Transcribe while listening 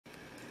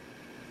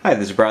Hi,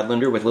 this is Brad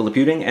Linder with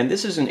Liliputing, and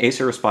this is an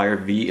Acer Aspire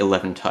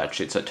V11 Touch.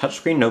 It's a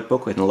touchscreen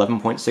notebook with an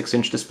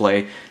 11.6-inch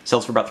display,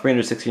 sells for about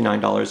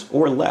 $369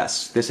 or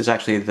less. This is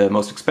actually the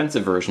most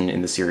expensive version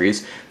in the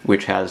series,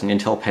 which has an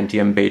Intel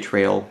Pentium Bay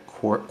Trail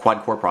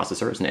quad-core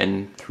processor, it's an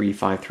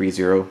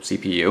N3530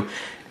 CPU,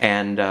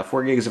 and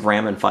 4 gigs of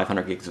RAM and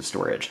 500 gigs of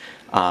storage.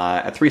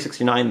 At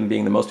 $369,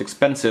 being the most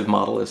expensive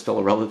model is still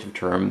a relative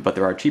term, but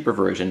there are cheaper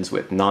versions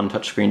with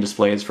non-touchscreen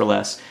displays for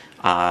less,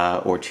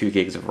 or 2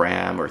 gigs of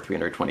RAM or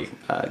 320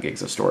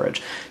 gigs of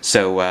storage.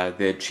 So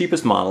the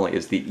cheapest model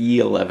is the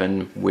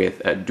E11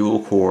 with a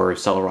dual-core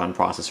Celeron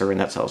processor, and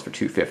that sells for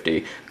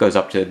 $250. Goes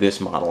up to this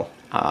model,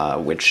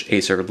 which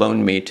Acer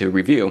loaned me to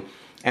review.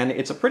 And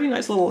it's a pretty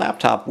nice little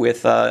laptop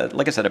with,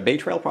 like I said, a Bay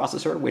Trail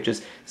processor, which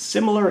is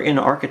similar in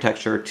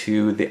architecture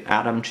to the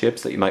Atom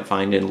chips that you might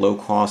find in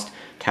low-cost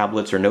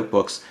tablets or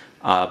notebooks,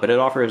 but it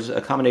offers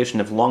a combination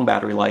of long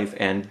battery life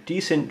and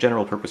decent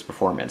general-purpose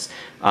performance.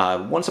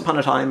 Once upon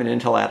a time, an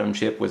Intel Atom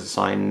chip was a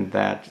sign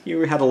that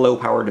you had a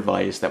low-power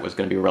device that was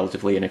going to be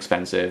relatively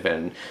inexpensive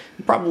and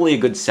probably a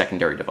good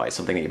secondary device,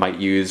 something that you might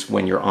use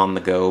when you're on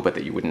the go, but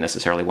that you wouldn't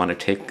necessarily want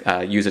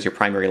to use as your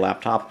primary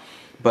laptop.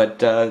 But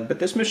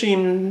this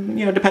machine,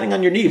 depending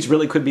on your needs,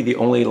 really could be the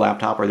only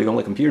laptop or the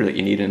only computer that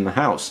you need in the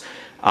house.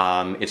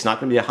 It's not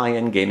going to be a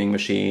high-end gaming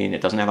machine,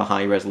 it doesn't have a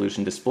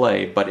high-resolution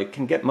display, but it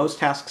can get most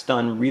tasks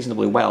done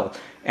reasonably well.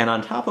 And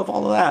on top of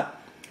all of that,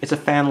 it's a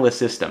fanless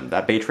system.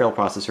 That Bay Trail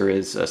processor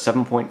is a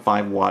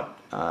 7.5 watt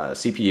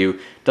CPU,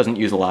 doesn't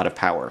use a lot of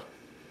power.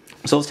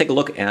 So let's take a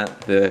look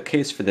at the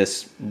case for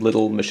this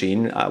little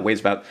machine.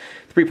 Weighs about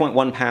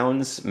 3.1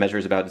 pounds,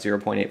 measures about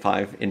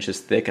 0.85 inches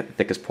thick at the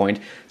thickest point.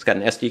 It's got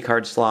an SD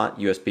card slot,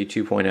 USB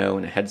 2.0,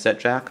 and a headset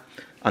jack.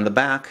 On the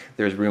back,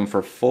 there's room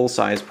for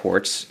full-size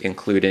ports,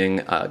 including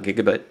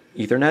gigabit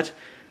Ethernet,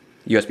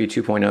 USB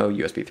 2.0,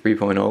 USB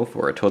 3.0,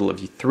 for a total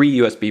of 3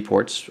 USB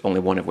ports, only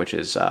one of which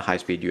is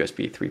high-speed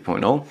USB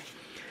 3.0,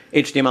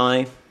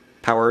 HDMI,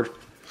 powered,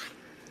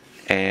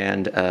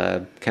 and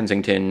a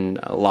Kensington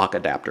lock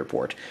adapter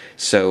port.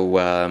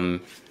 So,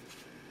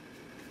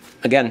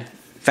 again,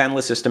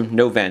 fanless system,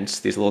 no vents.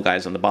 These little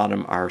guys on the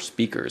bottom are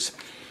speakers.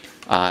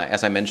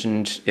 As I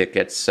mentioned, it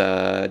gets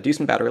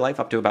decent battery life,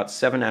 up to about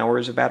 7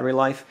 hours of battery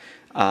life.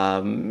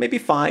 Maybe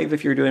 5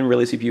 if you're doing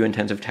really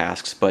CPU-intensive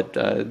tasks, but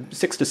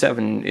 6 to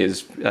 7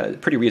 is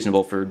pretty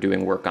reasonable for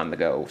doing work on the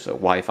go. So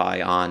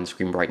Wi-Fi on,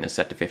 screen brightness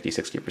set to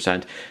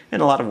 50-60%,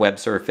 and a lot of web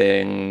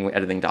surfing,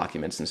 editing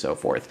documents, and so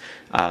forth.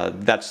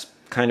 That's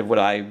kind of what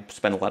I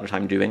spend a lot of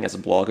time doing as a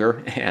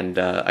blogger, and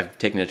I've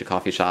taken it to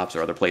coffee shops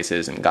or other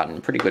places and gotten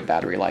pretty good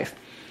battery life.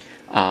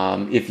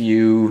 If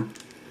you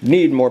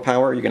need more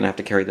power, you're going to have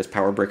to carry this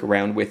power brick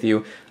around with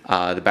you.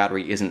 The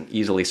battery isn't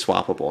easily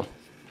swappable.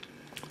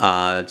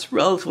 It's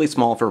relatively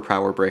small for a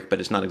power brick, but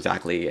it's not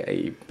exactly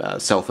a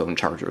cell phone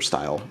charger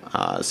style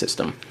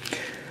system.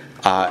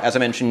 As I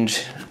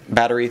mentioned,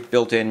 battery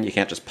built in, you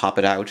can't just pop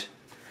it out.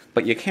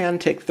 But you can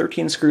take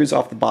 13 screws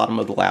off the bottom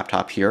of the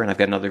laptop here, and I've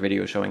got another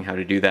video showing how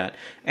to do that,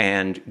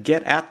 and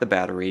get at the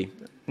battery.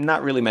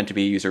 Not really meant to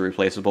be user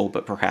replaceable,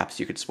 but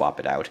perhaps you could swap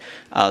it out.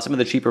 Some of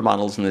the cheaper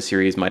models in the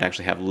series might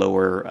actually have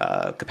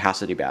lower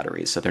capacity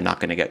batteries, so they're not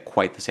going to get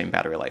quite the same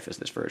battery life as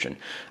this version.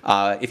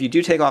 If you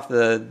do take off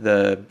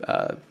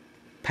the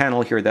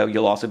panel here, though,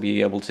 you'll also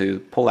be able to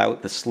pull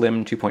out the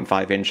slim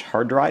 2.5-inch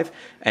hard drive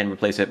and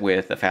replace it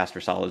with a faster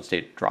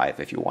solid-state drive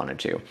if you wanted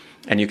to.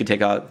 And you could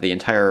take out the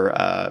entire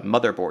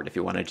motherboard if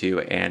you wanted to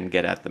and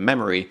get at the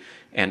memory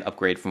and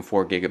upgrade from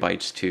 4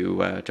 gigabytes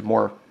to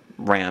more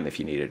RAM if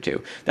you needed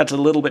to. That's a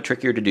little bit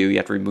trickier to do. You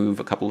have to remove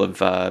a couple of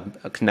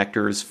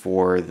connectors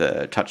for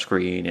the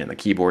touchscreen and the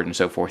keyboard and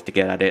so forth to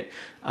get at it.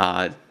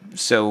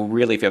 So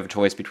really, if you have a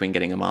choice between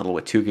getting a model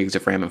with 2 gigs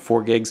of RAM and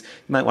 4 gigs,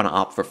 you might want to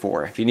opt for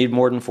 4. If you need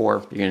more than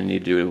 4, you're going to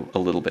need to do a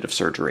little bit of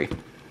surgery.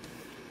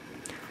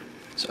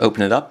 So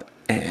open it up,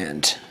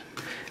 and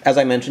as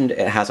I mentioned,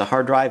 it has a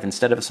hard drive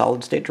instead of a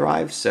solid-state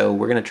drive, so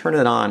we're going to turn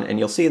it on, and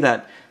you'll see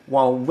that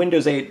while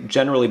Windows 8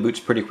 generally boots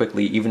pretty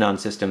quickly, even on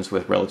systems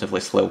with relatively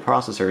slow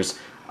processors,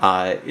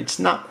 it's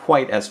not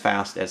quite as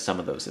fast as some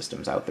of those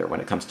systems out there when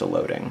it comes to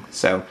loading.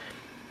 So,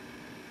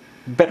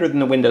 better than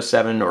the Windows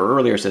 7 or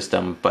earlier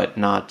system, but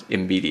not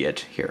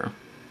immediate here.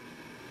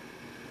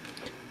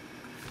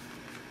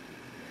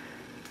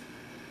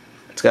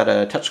 It's got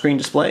a touchscreen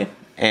display,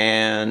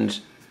 and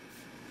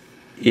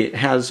it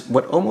has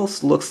what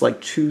almost looks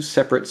like 2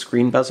 separate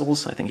screen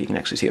bezels. I think you can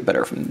actually see it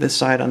better from this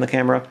side on the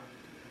camera.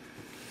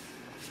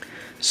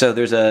 So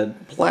there's a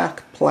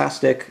black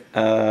plastic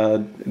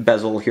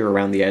bezel here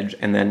around the edge,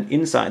 and then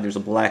inside there's a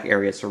black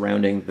area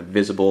surrounding the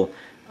visible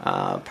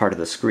part of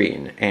the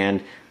screen.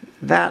 And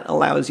that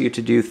allows you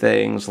to do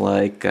things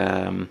like,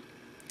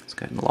 let's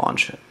go ahead and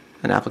launch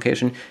an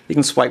application. You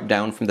can swipe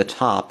down from the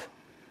top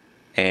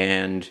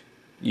and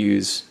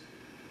use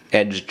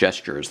edge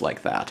gestures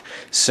like that.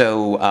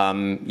 So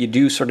you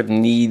do sort of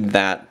need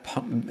that,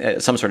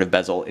 some sort of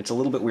bezel. It's a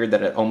little bit weird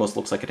that it almost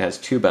looks like it has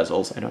 2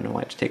 bezels. I don't know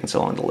why it's taken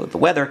so long to load the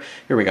weather.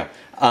 Here we go.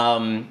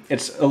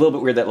 It's a little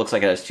bit weird that it looks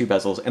like it has 2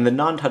 bezels, and the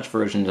non-touch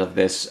versions of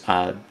this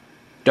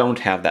don't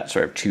have that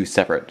sort of two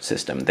separate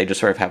system. They just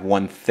sort of have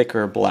one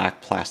thicker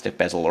black plastic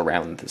bezel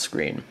around the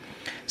screen.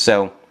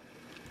 So,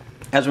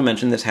 as we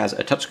mentioned, this has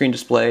a touchscreen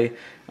display,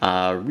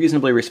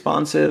 reasonably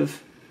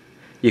responsive.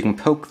 You can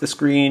poke the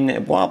screen,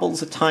 it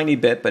wobbles a tiny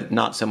bit, but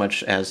not so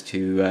much as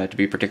to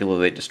be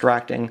particularly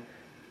distracting.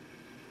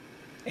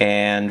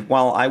 And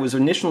while I was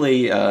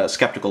initially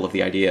skeptical of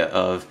the idea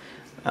of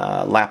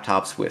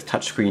laptops with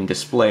touchscreen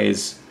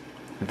displays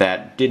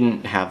that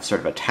didn't have sort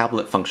of a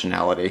tablet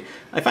functionality,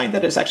 I find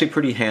that it's actually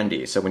pretty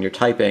handy. So when you're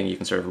typing, you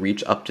can sort of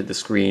reach up to the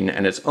screen,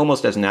 and it's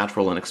almost as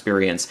natural an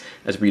experience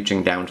as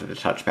reaching down to the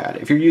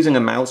touchpad. If you're using a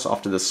mouse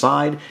off to the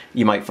side,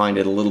 you might find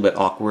it a little bit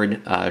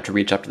awkward to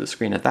reach up to the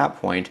screen at that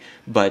point,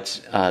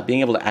 but being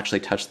able to actually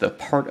touch the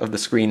part of the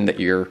screen that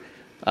you're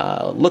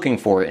looking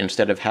for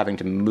instead of having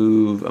to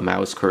move a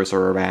mouse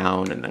cursor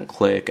around and then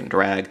click and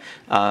drag,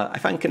 I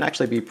find can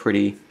actually be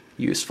pretty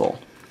useful.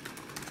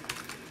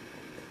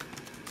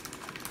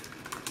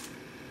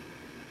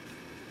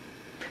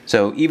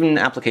 So even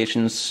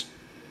applications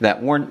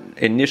that weren't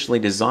initially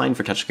designed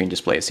for touchscreen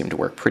displays seem to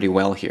work pretty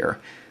well here.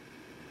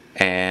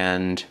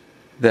 And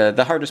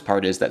the hardest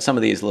part is that some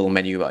of these little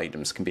menu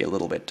items can be a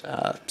little bit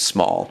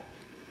small.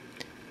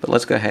 But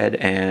let's go ahead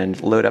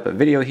and load up a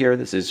video here.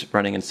 This is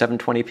running in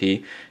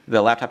 720p.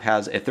 The laptop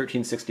has a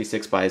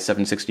 1366 by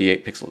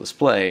 768 pixel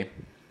display.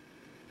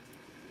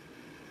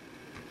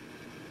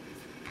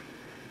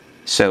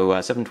 So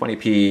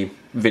 720p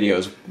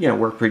videos,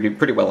 work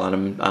pretty well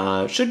on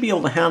them. Should be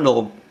able to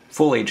handle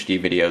full HD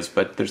videos,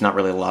 but there's not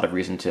really a lot of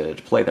reason to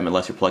play them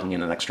unless you're plugging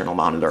in an external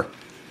monitor.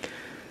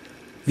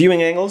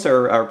 Viewing angles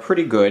are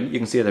pretty good. You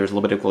can see there's a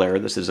little bit of glare.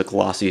 This is a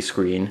glossy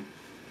screen,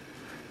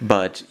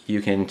 but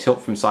you can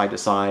tilt from side to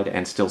side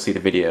and still see the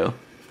video.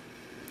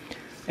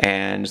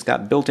 And it's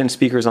got built-in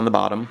speakers on the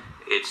bottom.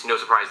 It's no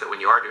surprise that when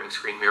you are doing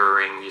screen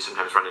mirroring, you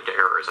sometimes run into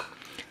errors.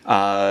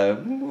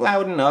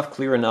 Loud enough,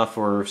 clear enough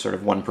for sort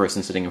of one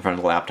person sitting in front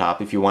of the laptop.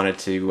 If you wanted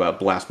to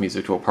blast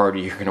music to a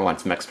party, you're going to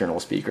want some external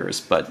speakers,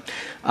 but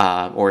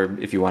or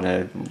if you want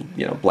to,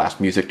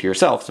 blast music to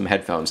yourself, some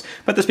headphones.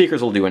 But the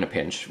speakers will do in a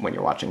pinch when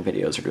you're watching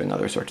videos or doing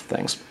other sorts of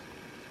things.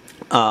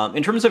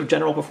 In terms of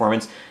general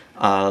performance,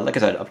 like I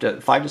said, up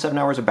to 5 to 7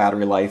 hours of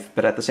battery life,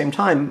 but at the same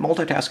time,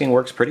 multitasking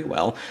works pretty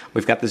well.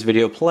 We've got this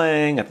video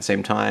playing at the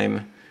same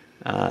time.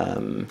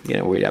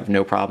 We have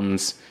no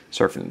problems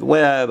surfing the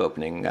web,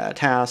 opening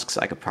tasks.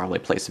 I could probably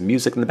play some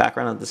music in the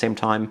background at the same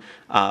time.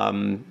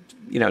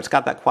 It's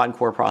got that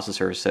quad-core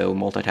processor, so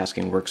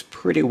multitasking works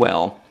pretty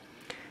well.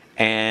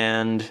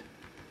 And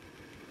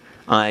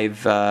I've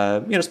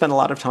spent a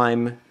lot of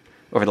time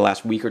over the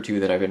last week or two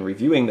that I've been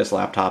reviewing this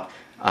laptop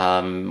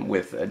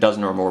with a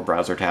dozen or more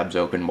browser tabs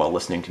open while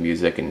listening to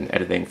music and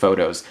editing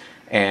photos,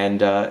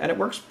 and it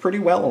works pretty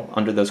well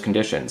under those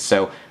conditions.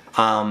 So.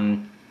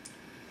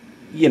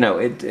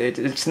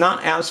 It's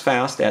not as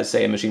fast as,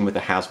 say, a machine with a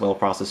Haswell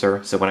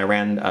processor. So when I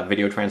ran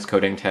video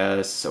transcoding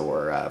tests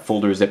or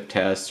folder zip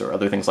tests or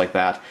other things like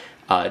that,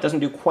 it doesn't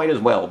do quite as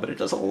well, but it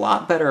does a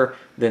lot better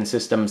than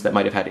systems that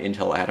might have had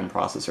Intel Atom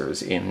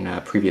processors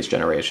in previous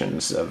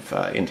generations of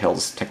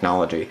Intel's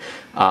technology.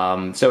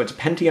 So it's a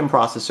Pentium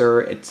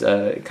processor.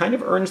 It kind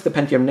of earns the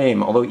Pentium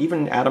name, although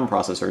even Atom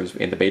processors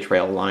in the Bay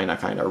Trail line I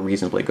find are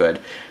reasonably good.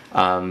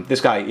 This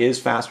guy is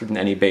faster than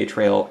any Bay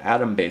Trail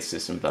Atom-based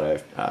system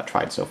that I've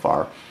tried so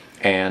far.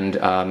 And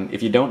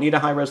if you don't need a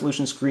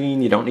high-resolution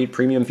screen, you don't need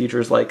premium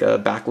features like a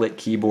backlit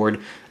keyboard,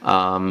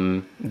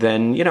 then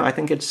I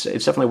think it's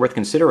definitely worth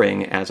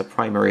considering as a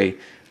primary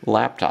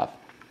laptop.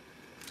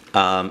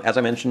 As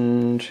I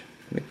mentioned,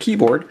 the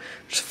keyboard,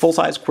 just a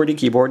full-size QWERTY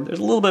keyboard. There's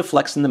a little bit of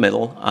flex in the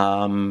middle,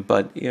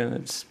 but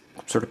it's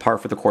sort of par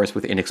for the course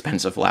with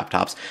inexpensive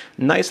laptops.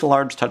 Nice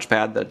large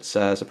touchpad that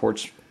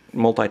supports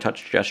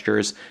multi-touch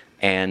gestures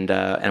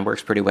and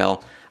works pretty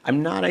well.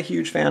 I'm not a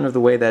huge fan of the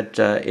way that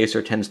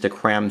Acer tends to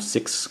cram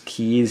 6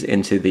 keys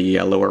into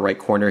the lower right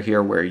corner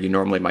here, where you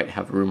normally might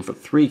have room for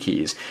 3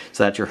 keys.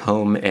 So that's your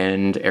home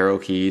and arrow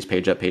keys,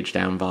 page up, page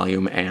down,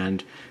 volume,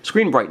 and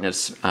screen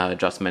brightness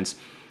adjustments.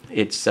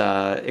 It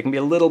can be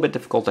a little bit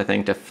difficult, I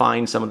think, to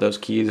find some of those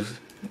keys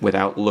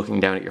without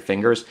looking down at your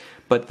fingers.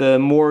 But the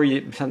more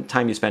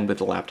time you spend with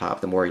the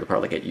laptop, the more you'll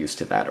probably get used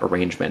to that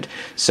arrangement.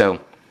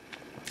 So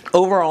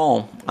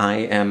overall, I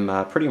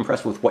am pretty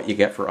impressed with what you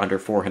get for under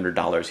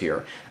 $400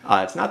 here.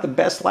 It's not the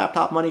best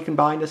laptop money can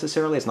buy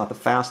necessarily. It's not the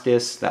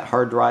fastest. That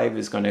hard drive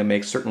is going to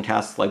make certain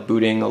tasks like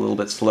booting a little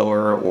bit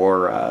slower,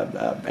 or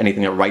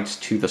anything that writes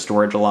to the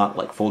storage a lot,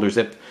 like folder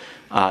zip,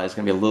 is going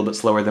to be a little bit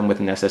slower than with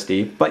an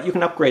SSD. But you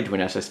can upgrade to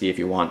an SSD if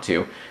you want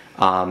to.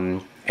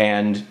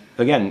 And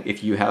again,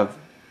 if you have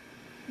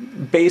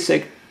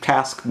basic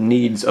task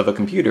needs of a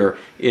computer,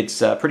 it's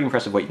pretty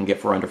impressive what you can get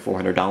for under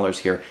 $400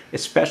 here,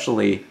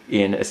 especially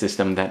in a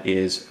system that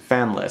is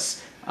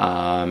fanless.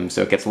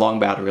 So it gets long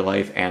battery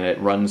life and it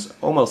runs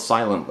almost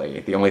silently.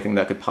 The only thing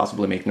that could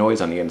possibly make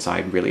noise on the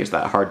inside really is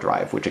that hard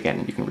drive, which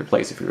again you can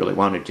replace if you really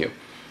wanted to.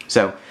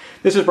 So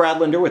this is Brad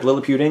Linder with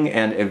Liliputing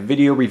and a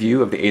video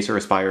review of the Acer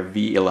Aspire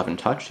V11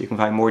 Touch. You can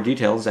find more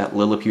details at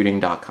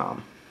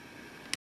liliputing.com.